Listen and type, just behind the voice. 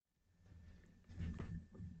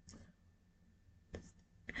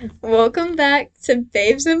Welcome back to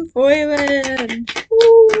Babes in Boyland.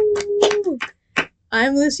 Woo!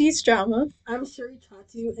 I'm Lucy Strama. I'm Sherry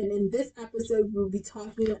Chatu, and in this episode, we'll be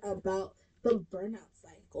talking about the burnout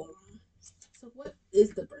cycle. So, what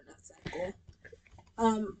is the burnout cycle?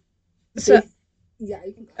 Um, So, bas- yeah,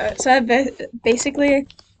 you can go. basically,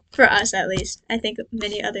 for us at least, I think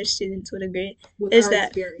many other students would agree, With is our that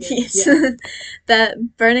experience, yes, yeah,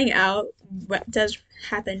 that burning out does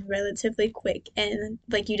happen relatively quick, and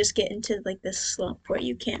like you just get into like this slump where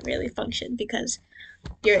you can't really function because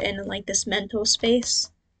you're in like this mental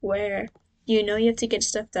space where you know you have to get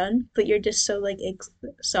stuff done, but you're just so like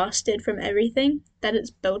exhausted from everything that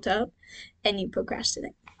it's built up, and you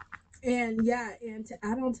procrastinate. and to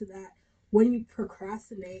add on to that, when you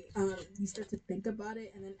procrastinate, you start to think about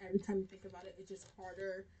it, and then every time you think about it, it's just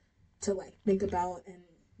harder to like think about, and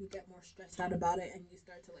you get more stressed out about it, and you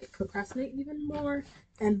start to like procrastinate even more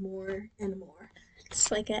and more and more. It's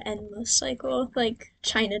like an endless cycle, like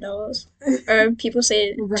China dolls, or people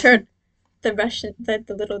say Russian, the Russian the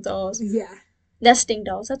little dolls, yeah, nesting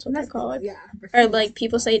dolls. That's what they're nesting doll, called. yeah, Or Russian like nesting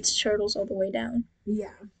people say dolls. it's turtles all the way down.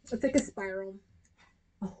 Yeah, it's like a spiral,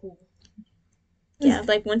 a hole. Yeah,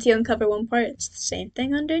 like once you uncover one part, it's the same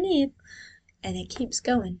thing underneath, and it keeps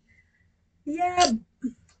going. Yeah.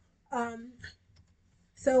 Um.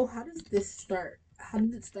 So how does this start? How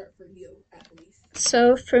did it start for you, at least?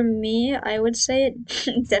 So for me, I would say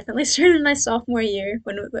it definitely started in my sophomore year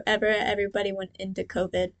whenever everybody went into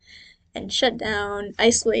COVID and shut down,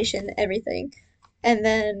 isolation, everything. And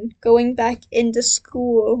then going back into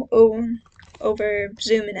school over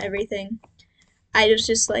Zoom and everything, I was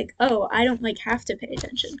just like, oh, I don't like have to pay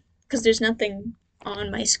attention because there's nothing on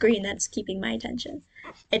my screen that's keeping my attention.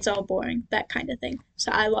 It's all boring, that kind of thing.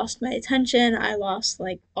 So I lost my attention. I lost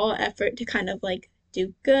like all effort to kind of like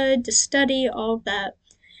do good, to study, all of that.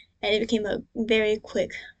 And it became a very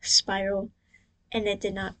quick spiral and it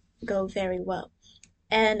did not go very well.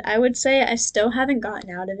 And I would say I still haven't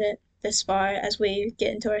gotten out of it this far as we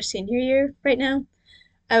get into our senior year right now.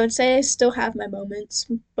 I would say I still have my moments,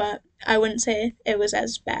 but I wouldn't say it was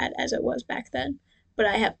as bad as it was back then. But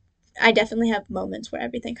I definitely have moments where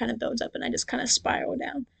everything kind of builds up and I just kind of spiral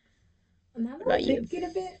down. Now that What about I'm you? thinking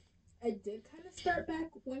of it, I did kind of start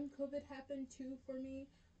back when COVID happened too for me,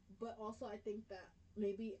 but also I think that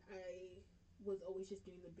maybe I was always just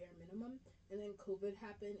doing the bare minimum, and then COVID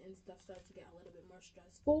happened and stuff started to get a little bit more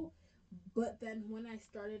stressful. But then when I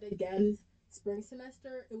started again spring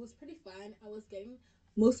semester, it was pretty fine. I was getting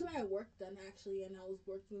most of my work done actually, and I was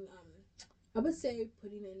working. I would say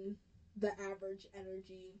putting in the average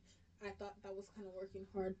energy. I thought that was kind of working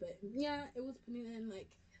hard, but yeah, it was putting in like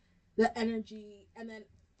the energy. And then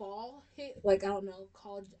fall hit, like I don't know,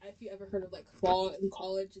 college, if you ever heard of like fall in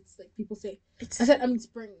college, it's like people say, I It's said I mean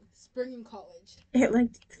spring in college. it like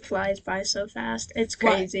flies by so fast. It's But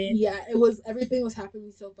crazy. yeah, it was, everything was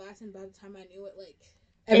happening so fast, and by the time I knew it, like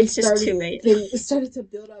every It's just started too late. thing started to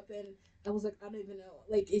build up, and I was like, I don't even know,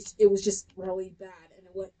 like it was just really bad, and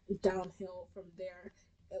it went downhill from there.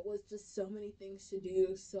 It was just so many things to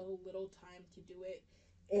do, so little time to do it,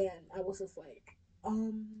 and I was just like,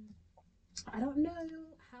 I don't know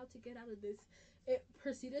how to get out of this. It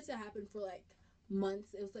proceeded to happen for like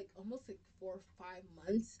months. It was like almost like 4 or 5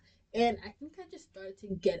 months, and I think I just started to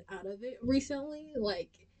get out of it recently, like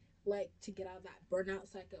to get out of that burnout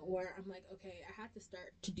cycle where I'm like, okay, I have to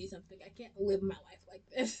start to do something. I can't live my life like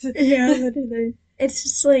this. Yeah, literally. It's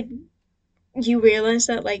just like you realize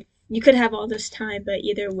that like you could have all this time, but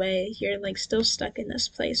either way, you're like still stuck in this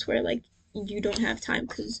place where like you don't have time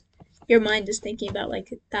because your mind is thinking about like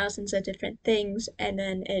thousands of different things, and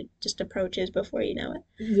then it just approaches before you know it.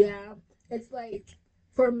 Yeah, it's like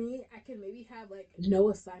for me, I can maybe have like no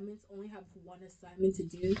assignments, only have one assignment to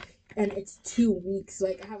do, and it's 2 weeks.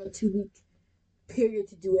 Like I have a 2 week period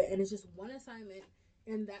to do it, and it's just one assignment,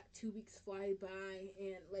 and that 2 weeks fly by,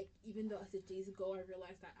 and like even though I said days ago, I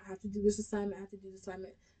realized that I have to do this assignment, I have to do this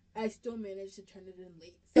assignment, I still managed to turn it in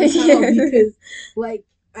late somehow Yeah. because like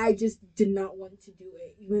I just did not want to do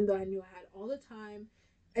it, even though I knew I had all the time.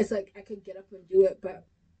 It's like I could get up and do it, but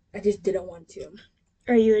I just didn't want to.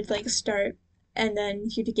 Or you would like start and then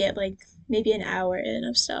you'd get like maybe an hour in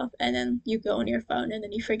of stuff and then you go on your phone and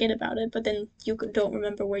then you forget about it, but then you don't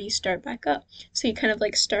remember where you start back up, so you kind of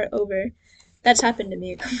like start over. That's happened to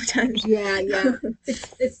me a couple times. Yeah, yeah.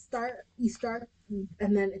 It's start, you start,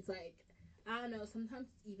 and then it's like I don't know. Sometimes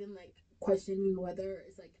even like questioning whether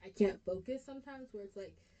it's like I can't focus. Sometimes where it's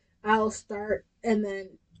like I'll start, and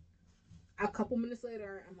then a couple minutes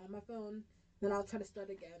later I'm on my phone. Then I'll try to start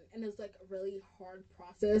again, and it's like a really hard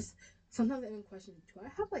process. Sometimes I even question, do I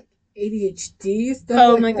have like ADHD, stuff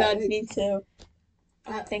Oh like my that? god, Like, me too.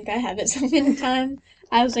 I Uh, think I have it so many times.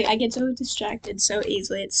 I was like, I get so distracted so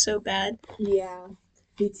easily. It's so bad. yeah,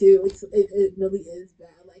 me too. It really is bad.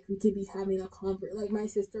 Like we could be having a like my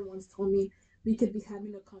sister once told me we could be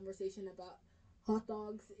having a conversation about hot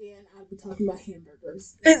dogs and I'd be talking about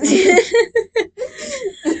hamburgers.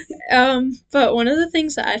 So But one of the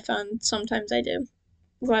things that I found sometimes I do,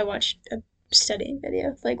 well, I watch a studying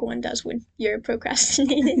video, like one does when you're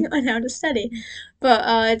procrastinating on how to study. But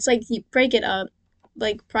it's like you break it up,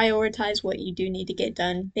 like prioritize what you do need to get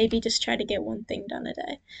done. Maybe just try to get one thing done a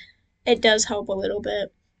day. It does help a little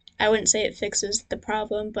bit. I wouldn't say it fixes the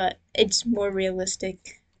problem, but it's more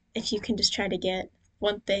realistic if you can just try to get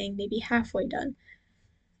one thing maybe halfway done.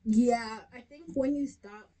 yeah, I think when you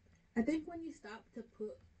stop to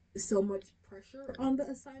put so much pressure on the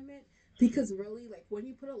assignment, because really, like when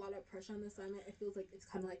you put a lot of pressure on the assignment, it feels like it's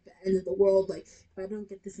kind of like the end of the world. Like if I don't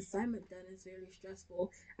get this assignment done, it's very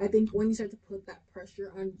stressful. I think when you start to put that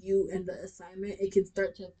pressure on you and the assignment, it can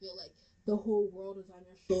start to feel like the whole world is on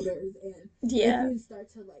your shoulders, and if Yeah. you start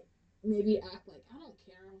to like maybe act like I don't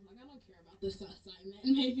care about this assignment,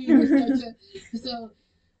 maybe you start to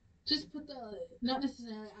just put the not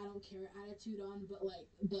necessarily I don't care attitude on, but like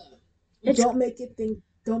the It's don't make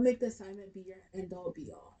the assignment be your end all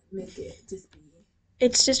be all. Make it just be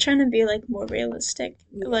it's just trying to be like more realistic.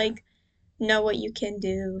 yeah. Like know what you can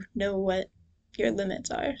do, know what your limits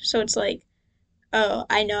are. So it's like, oh,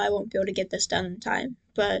 I know I won't be able to get this done in time,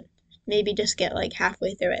 but maybe just get like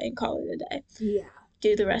halfway through it and call it a day. Yeah.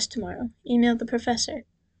 Do the rest tomorrow. Email the professor.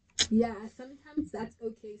 Yeah. Sometimes that's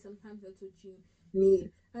okay. Sometimes that's what you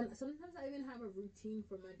need. And sometimes I even have a routine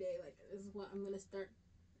for my day. Like this is what I'm gonna start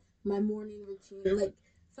my morning routine. Like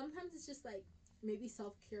sometimes it's just like maybe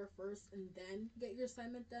self care first and then get your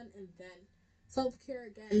assignment done and then self care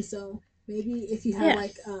again. So maybe if you have Yeah.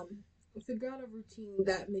 like figure out a routine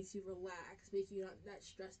that makes you relax, makes you not that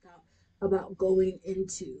stressed out about going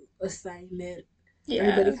into assignment.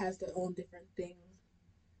 Everybody Yeah. has their own different things,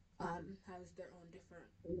 has their own different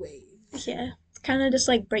ways. Yeah. Kind of just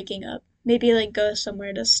like breaking up. Maybe like go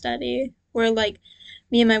somewhere to study. Where like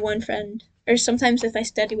me and my one friend, or sometimes if I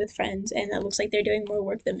study with friends and it looks like they're doing more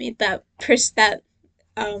work than me, that persuades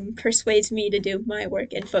me to do my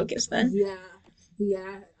work and focus then. Yeah,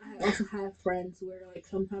 yeah. I also have friends where like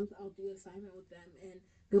sometimes I'll do assignment with them and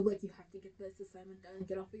they'll be like, "You have to get this assignment done.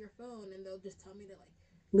 Get off of your phone," and they'll just tell me to like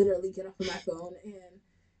literally get off of my phone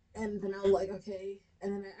and then I'm like, okay,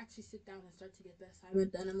 and then I actually sit down and start to get the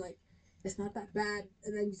assignment done. I'm like, it's not that bad,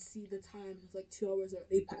 and then you see the time. It's like 2 hours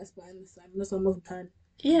already passed by, and the assignment is almost done.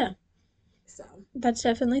 Yeah, So that's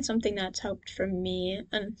definitely something that's helped for me,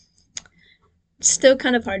 and still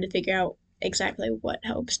kind of hard to figure out exactly what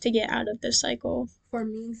helps to get out of this cycle. for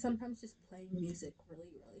me, sometimes just playing music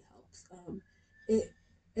really helps. It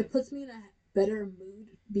it puts me in a better mood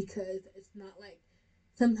because it's not like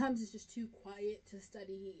sometimes it's just too quiet to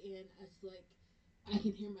study and it's like I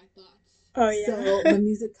can hear my thoughts. Oh yeah. So the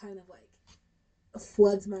music kind of like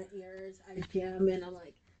floods my ears. I jam and I'm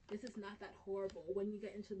like, this is not that horrible. When you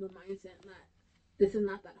get into the mindset that this is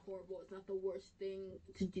not that horrible, it's not the worst thing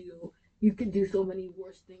to do. You could do so many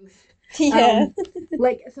worse things. Yeah. Um,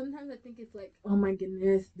 like sometimes I think it's like, oh my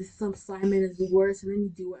goodness, this some assignment is the worst, and then you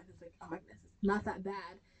do it, and it's like, oh my goodness, it's not that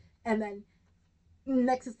bad. And then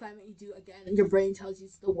next assignment you do again, your brain tells you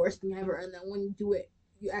it's the worst thing ever, and then when you do it,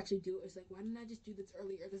 you actually do it. It's like, why didn't I just do this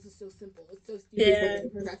earlier? This is so simple. It's so stupid for me Yeah. to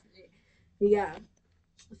procrastinate. Yeah,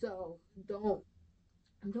 so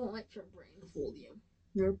don't let your brain fool you.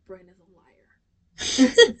 Your brain is a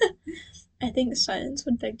I think science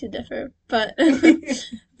would beg to differ, but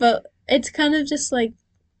but it's kind of just like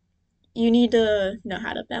you need to know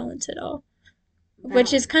how to balance it all,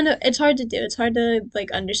 which is kind balance. of it's hard to do. It's hard to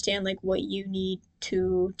like understand like what you need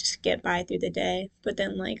to just get by through the day, but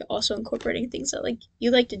then like also incorporating things that like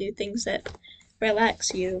you like to do, things that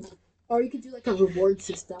relax you. Or you could do like a reward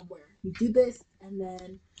system where you do this and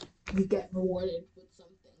then you get rewarded with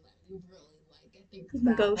something that you really like. I think You can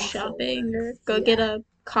that go also shopping works. or go get Yeah. a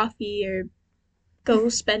coffee or go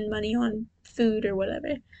spend money on food or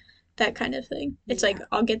whatever. That kind of thing. It's like Yeah.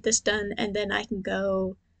 I'll get this done and then I can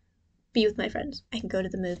go be with my friends. I can go to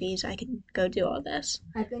the movies. I can go do all this.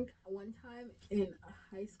 I think one time in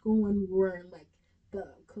high school when we were in like the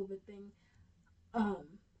COVID thing, um,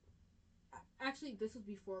 actually this was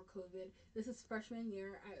before COVID. This is freshman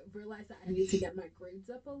year. I realized that I needed to get my grades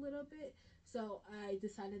up a little bit, so I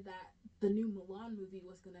decided that the new Mulan movie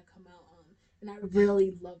was gonna come out. And I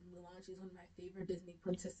really love Mulan. She's one of my favorite Disney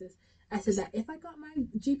princesses. I said that if I got my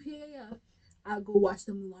GPA up, I'll go watch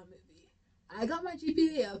the Mulan movie. I got my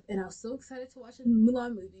GPA up, and I was so excited to watch the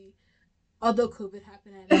Mulan movie. Although COVID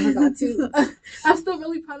happened, I never got to. I'm still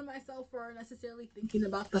really proud of myself for necessarily thinking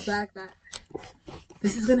about the fact that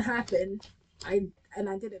this is gonna happen. I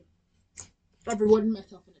didn't. I rewarded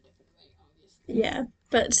myself in a different way, obviously. Yeah.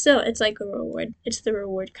 But still, it's like a reward. It's the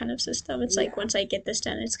reward kind of system. It's like Yeah, once I get this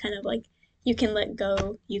done, it's kind of like you can let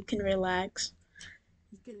go, you can relax.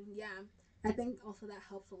 you can. Yeah, I think also that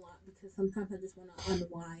helps a lot because sometimes I just want to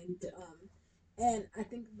unwind. And I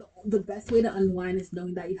think the best way to unwind is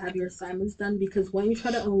knowing that you have your assignments done because when you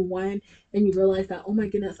try to unwind and you realize that, oh my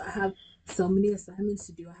goodness, I have so many assignments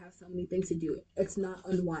to do, I have so many things to do, it's not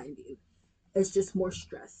unwinding. It's just more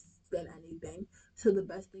stress than anything. So the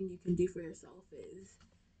best thing you can do for yourself is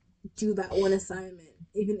do that one assignment.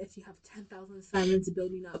 Even if you have 10,000 assignments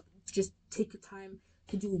building up, just take your time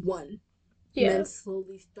to do one and Yeah. then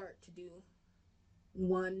slowly start to do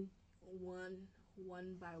one, one,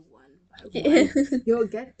 one by one by Yeah. one. You'll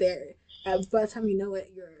get there. By the time you know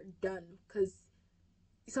it, you're done. Because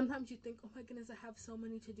sometimes you think, oh my goodness, I have so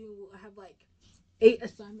many to do. I have like 8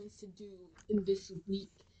 assignments to do in this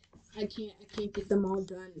week. I can't get them all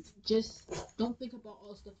done. Just don't think about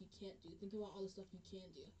all the stuff you can't do. Think about all the stuff you can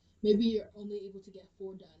do. Maybe you're only able to get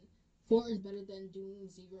 4 done. 4 is better than doing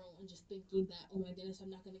 0 and just thinking that, oh my goodness, I'm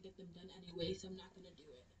not gonna get them done anyway, so I'm not gonna do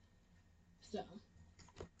it. So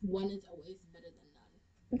one is always better than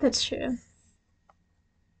none. That's true.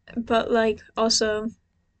 But like also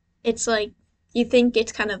it's like you think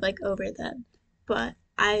it's kind of like over then, but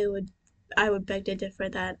I would beg to differ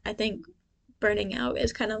that I think burning out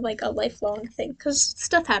is kind of like a lifelong thing because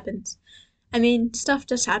stuff happens. I mean, stuff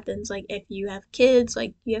just happens. Like if you have kids,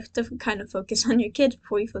 like you have to kind of focus on your kids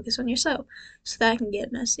before you focus on yourself. So that can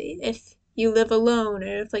get messy. If you live alone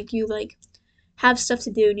or if like you like have stuff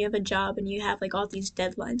to do and you have a job and you have like all these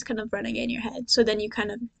deadlines kind of running in your head. So then you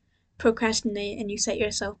kind of procrastinate and you set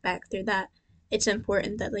yourself back through that. It's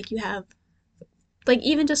important that like you have like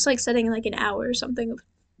even just like setting like an hour or something,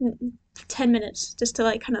 10 minutes just to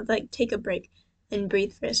like kind of like take a break and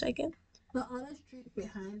breathe for a second. The honest truth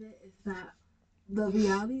behind it is that the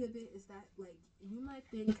reality of it is that like you might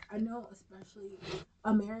think I know especially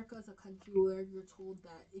America is a country where you're told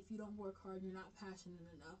that if you don't work hard you're not passionate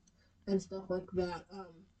enough and stuff like that.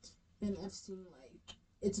 And I've seen like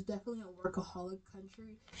it's definitely a workaholic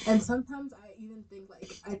country. And sometimes I even think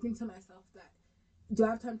like I think to myself that do I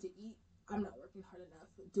have time to eat? I'm not working hard enough.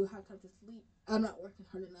 Do I have time to sleep? I'm not working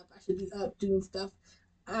hard enough. I should be up doing stuff.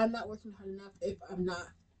 I'm not working hard enough if I'm not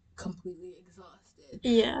completely exhausted.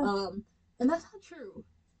 Yeah. Um, and that's not true.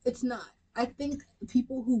 It's not. I think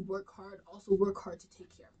people who work hard also work hard to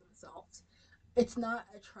take care of themselves. It's not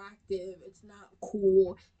attractive. It's not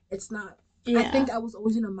cool. It's not. I Yeah. think I was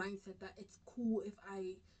always in a mindset that it's cool if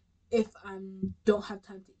I don't have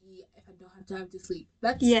time to eat, if I don't have time to sleep.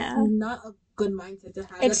 That's Yeah. not a good mindset to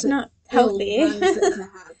have. That's It's an not ill healthy. mindset to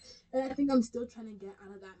have. And I think I'm still trying to get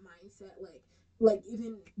out of that mindset. Like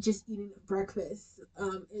even just eating breakfast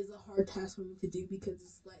is a hard task for me to do because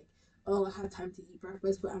it's like, oh, I have time to eat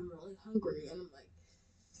breakfast, but I'm really hungry, and I'm like,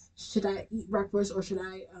 should I eat breakfast or should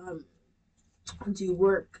I do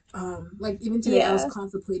work? Like even today, I was Yeah.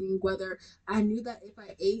 contemplating whether I knew that if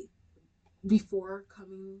I ate before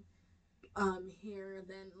coming here,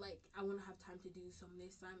 then like I want to have time to do so many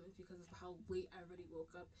assignments because of how late I already woke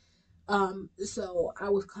up. So I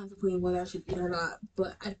was contemplating whether I should eat or not,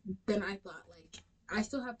 but then I thought like I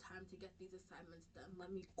still have time to get these assignments done.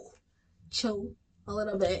 Let me chill a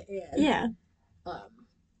little bit and Yeah. um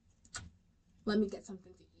let me get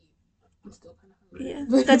something to eat. I'm still kind Yeah. of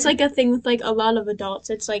That's hungry. like a thing with like a lot of adults.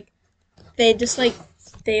 It's like they just like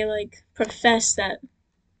they like profess that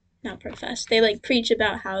not profess. They like preach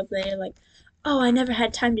about how they like, oh, I never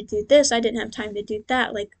had time to do this. I didn't have time to do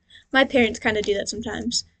that. Like my parents kind of do that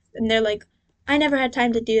sometimes, and they're like, I never had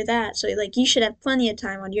time to do that. So like you should have plenty of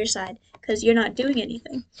time on your side because you're not doing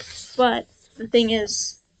anything. But the thing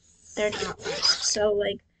is, they're not. So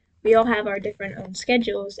like we all have our different own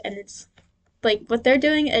schedules, and it's like what they're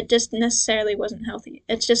doing. It just necessarily wasn't healthy.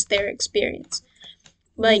 It's just their experience.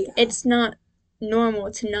 Like Yeah, it's not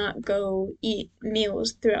normal to not go eat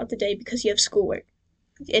meals throughout the day because you have schoolwork.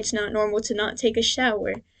 It's not normal to not take a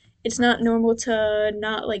shower. It's not normal to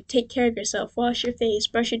not like take care of yourself, wash your face,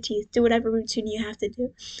 brush your teeth, do whatever routine you have to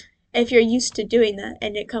do. If you're used to doing that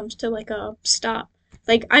and it comes to like a stop,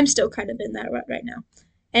 like I'm still kind of in that rut right now.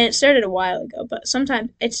 And it started a while ago, but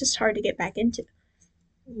sometimes it's just hard to get back into.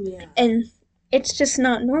 yeah, And it's just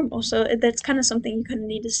not normal. So that's kind of something you kind of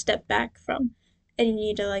need to step back from and you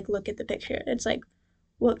need to like look at the picture. It's like,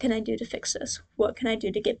 what can I do to fix this? What can I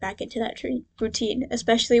do to get back into that routine?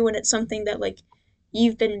 Especially when it's something that like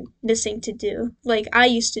you've been missing to do. Like I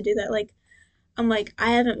used to do that. Like I'm like,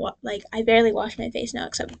 I haven't like I barely wash my face now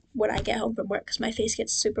except when I get home from work because my face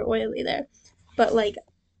gets super oily there. But like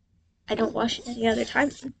I don't wash it any other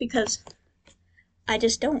time because I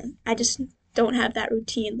just don't. I just don't have that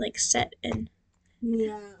routine like set and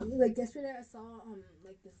Yeah, like yesterday I saw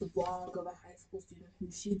like this vlog of a high school student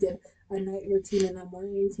who she did a night routine and a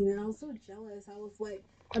morning routine, and I was so jealous. I was like,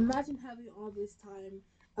 imagine having all this time.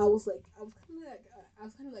 I was kind of like, I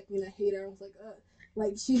was kind of like being a hater. I was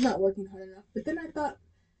like she's not working hard enough. But then I thought,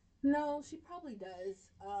 no, she probably does.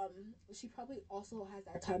 She probably also has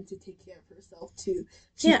that time to take care of herself too.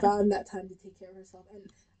 She yeah, found that time to take care of herself, and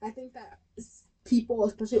I think that people,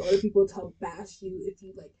 especially older people, to bash you if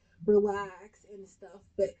you like relax and stuff.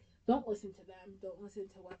 But don't listen to them. Don't listen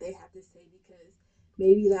to what they have to say because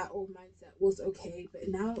maybe that old mindset was okay, but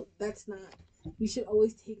now that's not. You should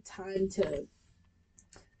always take time to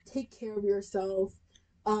take care of yourself.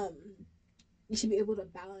 Um, you should be able to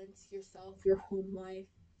balance yourself, your home life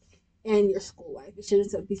and your school life. It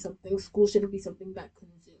shouldn't be something, school shouldn't be something that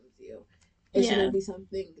consumes you. It yeah. shouldn't be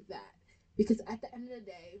something that, because at the end of the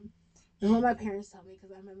day, and what my parents tell me,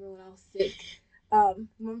 because I remember when I was sick,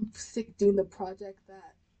 when I'm sick doing the project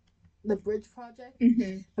the bridge project,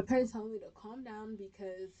 hmm my parents told me to calm down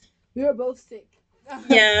because we were both sick.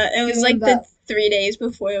 Yeah, it was Doing like the the 3 days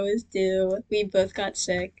before it was due. We both got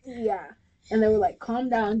sick. Yeah. And they were like, calm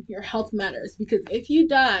down, your health matters. Because if you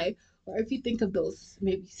die, or if you think of those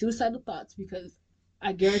maybe suicidal thoughts, because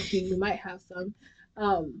I guarantee you might have some,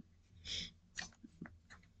 um,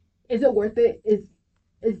 is it worth it? Is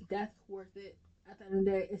death worth it? At the end of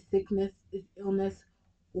the day, is sickness, is illness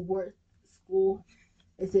worth school?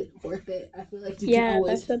 Is it worth it? I feel like you can Yeah, always,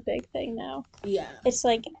 that's the big thing now. yeah, It's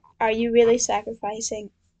like, are you really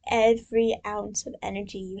sacrificing every ounce of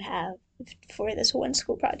energy you have for this one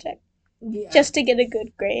school project yeah, just to get a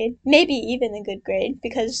good grade? Maybe even a good grade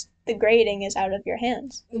because the grading is out of your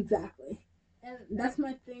hands. exactly. And that's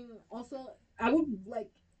my thing. Also, I would like,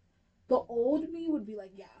 the old me would be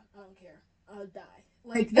like, yeah, I don't care, I'll die.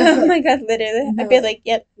 Like that's Oh like, my god, literally. I'd be no, like,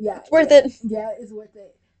 yep, yeah, it's worth yeah, it. yeah, it's worth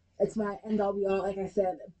it. It's my end all be all, like I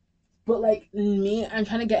said. But like me, I'm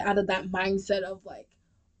trying to get out of that mindset of like,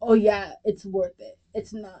 oh yeah, it's worth it.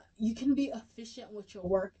 It's not. You can be efficient with your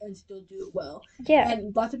work and still do it well. Yeah,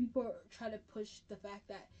 And lots of people try to push the fact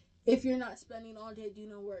that if you're not spending all day doing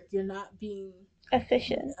no work, you're not being,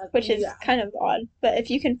 efficient, which is yeah, kind of odd. But if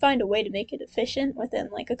you can find a way to make it efficient within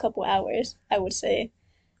like a couple hours, I would say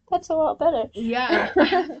that's a lot better. yeah.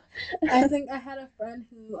 I think I had a friend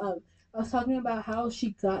who I was talking about how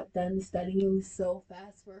she got done studying so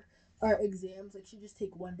fast for our exams. Like she just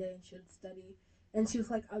take one day and she'd study, and she was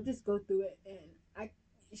like, "I'll just go through it," and I,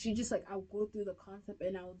 she just like, "I'll go through the concept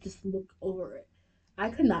and I'll just look over it." I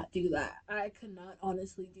could not do that. I could not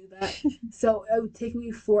honestly do that. So it would take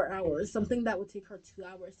me 4 hours. Something that would take her 2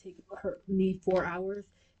 hours take her me 4 hours,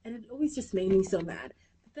 and it always just made me so mad.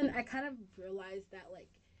 But then I kind of realized that like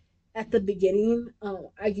at the beginning,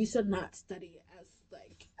 I used to not study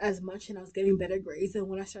as much, and I was getting better grades. And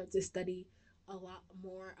when I started to study a lot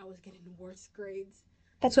more, I was getting worse grades.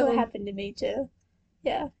 That's what So happened to me too.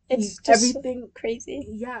 Yeah, it's just everything, crazy.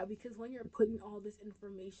 yeah, because when you're putting all this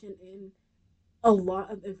information in, a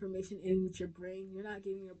lot of information in your brain, you're not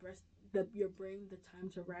giving your brain the time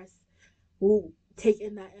to rest. Will take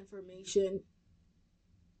in that information.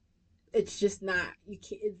 It's just not. You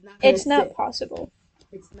can't. It's not gonna It's not sit. possible.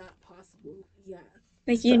 It's not possible. Yeah.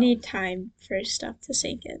 Like you So need time for stuff to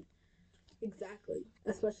sink in. exactly.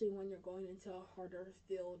 Especially when you're going into a harder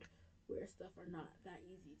field where stuff are not that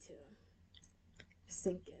easy to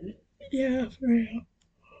sink in. Yeah, for real.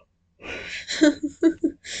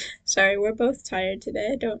 Sorry, we're both tired today.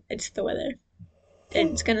 I don't. It's the weather.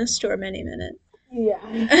 It's gonna storm any minute. Yeah.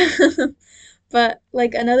 But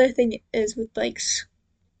like another thing is with like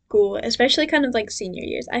school, especially kind of like senior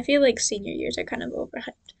years. I feel like senior years are kind of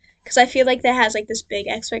overhyped because I feel like that has like this big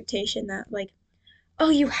expectation that like, oh,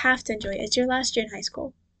 you have to enjoy it. It's your last year in high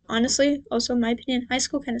school. Honestly, also in my opinion, high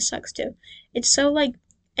school kind of sucks too. It's so like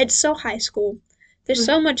it's so high school. There's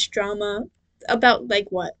so much drama about like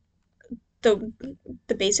what the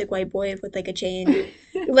the basic white boy with like a chain.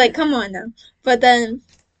 Like, come on now. But then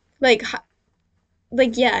like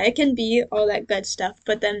like yeah, it can be all that good stuff,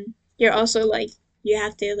 but then you're also like you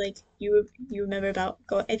have to like you remember about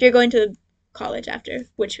go if you're going to college after,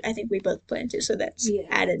 which I think we both plan to, so that's Yeah.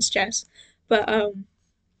 added stress. But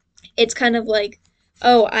it's kind of like,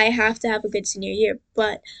 oh, I have to have a good senior year,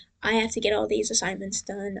 but I have to get all these assignments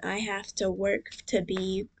done. I have to work to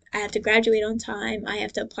be, I have to graduate on time. I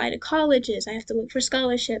have to apply to colleges. I have to look for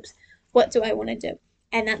scholarships. What do I want to do?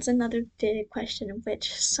 And that's another big question,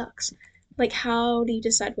 which sucks. Like, how do you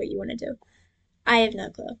decide what you want to do? I have no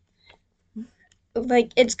clue.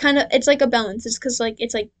 Like it's kind of it's like a balance. It's because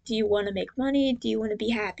it's like, do you want to make money? Do you want to be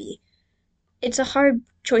happy? It's a hard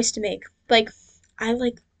choice to make. Like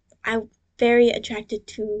I'm very attracted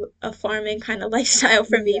to a farming kind of lifestyle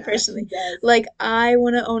for me Yeah, she personally. does. Like I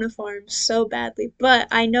want to own a farm so badly, but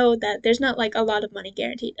I know that there's not like a lot of money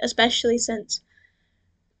guaranteed, especially since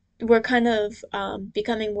we're kind of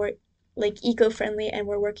becoming more like eco-friendly and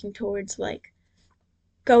we're working towards like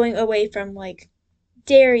going away from like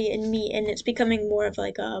dairy and meat and it's becoming more of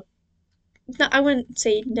like a not, I wouldn't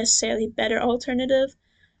say necessarily better alternative,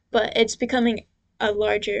 but it's becoming a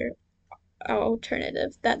larger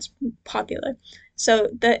alternative that's popular. So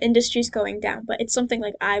the industry's going down, but it's something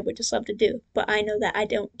like I would just love to do. But I know that I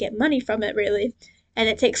don't get money from it really, and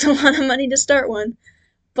it takes a lot of money to start one.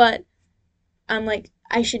 But I'm like,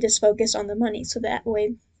 I should just focus on the money so that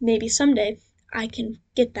way maybe someday I can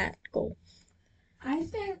get that goal. I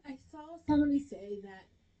think I saw somebody say that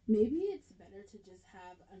maybe it's better to just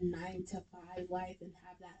have a 9 to 5 life and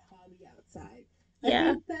have that hobby outside. I Yeah,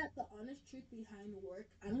 think that the honest truth behind work,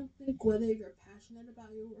 I don't think whether you're passionate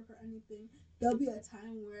about your work or anything, there'll be a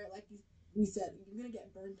time where, like we said, you're gonna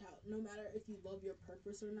get burnt out, no matter if you love your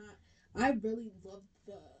purpose or not. I really loved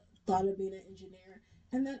the thought of being an engineer,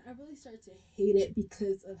 and then I really started to hate it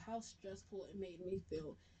because of how stressful it made me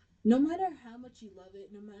feel. No matter how much you love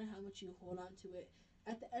it, no matter how much you hold on to it,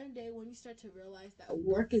 at the end of the day, when you start to realize that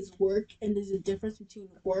work is work and there's a difference between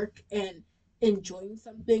work and enjoying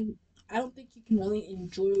something, I don't think you can really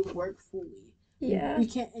enjoy work fully. yeah, You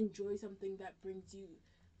can't enjoy something that brings you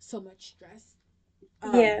so much stress.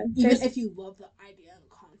 yeah. Even There's if you love the idea and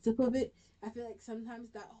concept of it, I feel like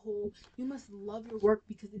sometimes that whole you must love your work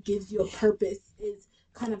because it gives you a purpose is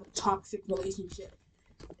kind of a toxic relationship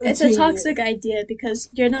it's a between it. toxic idea because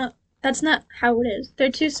you're not that's not how it is.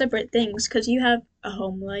 They're two separate things because you have a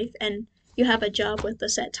home life and you have a job with a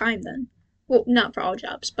set time then. Well, not for all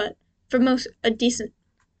jobs, but for most a decent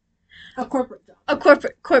A corporate job. a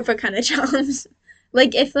corporate kind of jobs.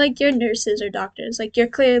 Like if like you're nurses or doctors, like you're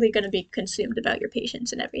clearly going to be consumed about your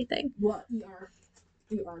patients and everything. What ER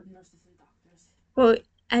nurses and doctors. Well,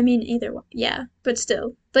 I mean either one. Yeah, but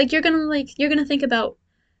still. Like you're going to think about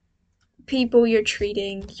people you're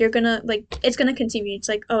treating. You're going to like it's going to continue. It's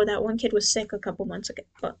like, "Oh, that one kid was sick a couple months ago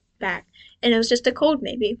back and it was just a cold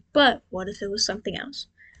maybe." But what if it was something else?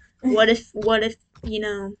 What if,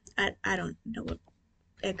 I don't know what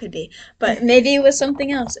it could be. But maybe it was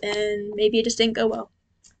something else and maybe it just didn't go well.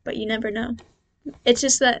 But you never know. It's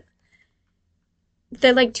just that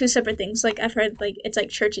they're like two separate things. Like I've heard like it's like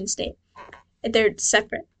church and state. They're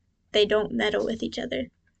separate. They don't meddle with each other.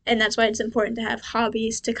 And that's why it's important to have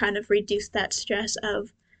hobbies to kind of reduce that stress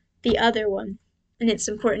of the other one. And it's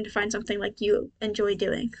important to find something like you enjoy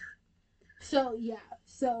doing. So yeah,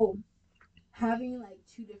 so having like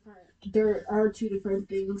two different there are two different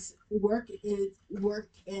things. Work is work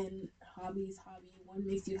and hobbies hobby. One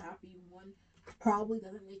makes you happy, one probably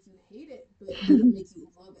doesn't make you hate it, but doesn't make you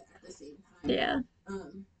love it at the same time. Yeah.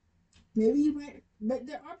 Um Maybe you might, but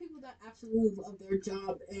there are people that absolutely love their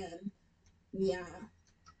job, and yeah,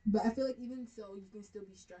 but I feel like even so you can still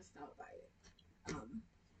be stressed out by it.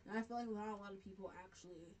 And I feel like not a lot of people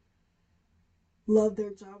actually love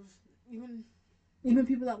their jobs. Even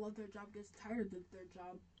people that love their job gets tired of their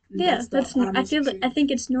job. Yeah, That's the honest I truth.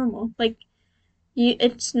 think it's normal. Like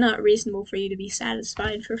it's not reasonable for you to be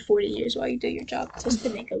satisfied for 40 years while you do your job just to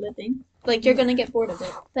make a living. Like you're going to Yeah, get bored of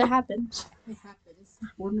it. That happens. it happens.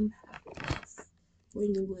 Boredom happens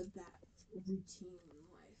when you live that routine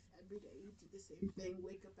life. Every day you do the same thing,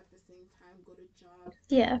 wake up at the same time, go to job,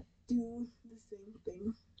 Yeah. do the same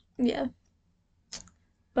thing. Yeah.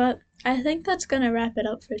 But I think that's going to wrap it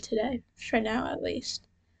up for today, for now at least.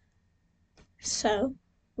 So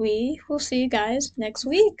we will see you guys next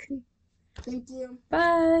week. Thank you.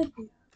 Bye. Yeah.